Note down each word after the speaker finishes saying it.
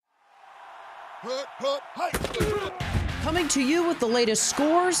Coming to you with the latest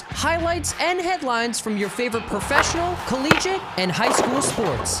scores, highlights, and headlines from your favorite professional, collegiate, and high school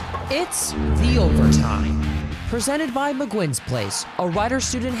sports. It's The Overtime. Presented by McGuinn's Place, a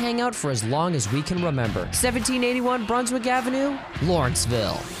writer-student hangout for as long as we can remember. 1781 Brunswick Avenue,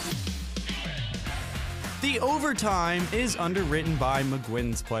 Lawrenceville. The Overtime is underwritten by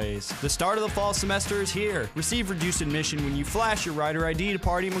McGuinn's Place. The start of the fall semester is here. Receive reduced admission when you flash your rider ID to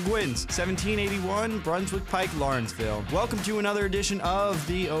party McGuinn's. 1781 Brunswick Pike, Lawrenceville. Welcome to another edition of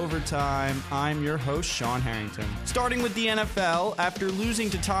The Overtime. I'm your host, Sean Harrington. Starting with the NFL, after losing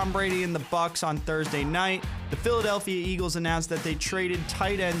to Tom Brady and the Bucs on Thursday night, the Philadelphia Eagles announced that they traded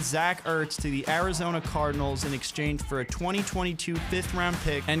tight end Zach Ertz to the Arizona Cardinals in exchange for a 2022 fifth-round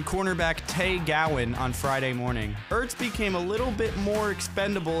pick and cornerback Tay Gowan on Friday morning. Ertz became a little bit more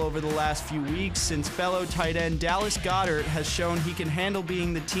expendable over the last few weeks since fellow tight end Dallas Goedert has shown he can handle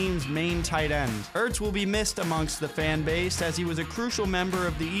being the team's main tight end. Ertz will be missed amongst the fan base as he was a crucial member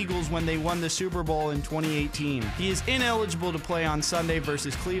of the Eagles when they won the Super Bowl in 2018. He is ineligible to play on Sunday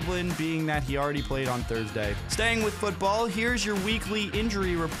versus Cleveland, being that he already played on Thursday. Staying with football, here's your weekly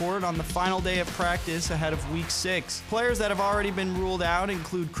injury report on the final day of practice ahead of Week 6. Players that have already been ruled out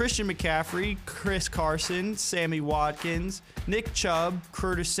include Christian McCaffrey, Chris Carson, Sammy Watkins, Nick Chubb,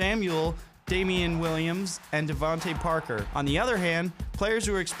 Curtis Samuel, Damian Williams, and Devontae Parker. On the other hand, players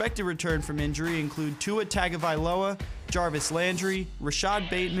who are expected to return from injury include Tua Tagovailoa, Jarvis Landry, Rashad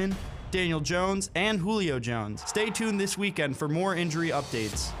Bateman, Daniel Jones, and Julio Jones. Stay tuned this weekend for more injury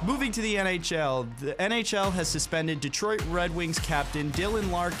updates. Moving to the NHL has suspended Detroit Red Wings captain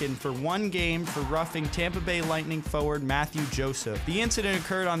Dylan Larkin for one game for roughing Tampa Bay Lightning forward Matthew Joseph. The incident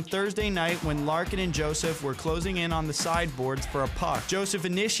occurred on Thursday night when Larkin and Joseph were closing in on the sideboards for a puck. Joseph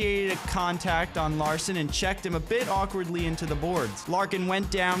initiated a contact on Larson and checked him a bit awkwardly into the boards. Larkin went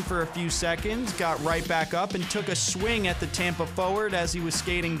down for a few seconds, got right back up, and took a swing at the Tampa forward as he was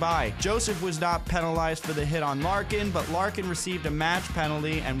skating by. Joseph was not penalized for the hit on Larkin, but Larkin received a match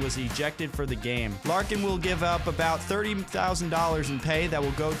penalty and was ejected for the game. Larkin will give up about $30,000 in pay that will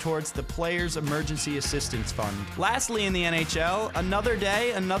go towards the Players' Emergency Assistance Fund. Lastly, in the NHL, another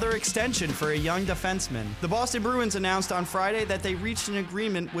day, another extension for a young defenseman. The Boston Bruins announced on Friday that they reached an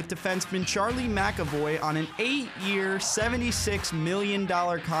agreement with defenseman Charlie McAvoy on an 8-year, $76 million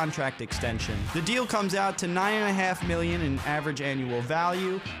contract extension. The deal comes out to $9.5 million in average annual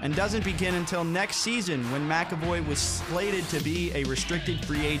value and doesn't begin until next season when McAvoy was slated to be a restricted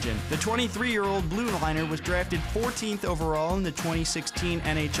free agent. The 23-year-old blue liner was drafted 14th overall in the 2016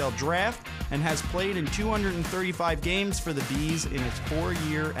 NHL draft and has played in 235 games for the Bees in his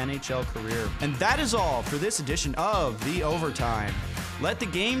 4-year NHL career. And that is all for this edition of The Overtime. Let the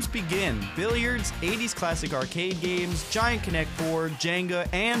games begin. Billiards, 80s classic arcade games, Giant Connect 4, Jenga,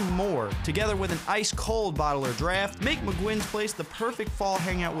 and more. Together with an ice-cold bottle or draft, make McGuinn's Place the perfect fall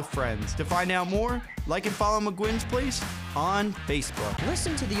hangout with friends. To find out more, like and follow McGuinn's Place on Facebook.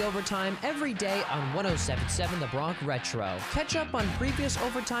 Listen to The Overtime every day on 107.7 The Bronx Retro. Catch up on previous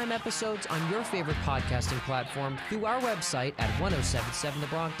Overtime episodes on your favorite podcasting platform through our website at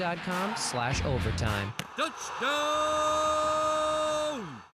 1077thebronx.com/overtime. Touchdown!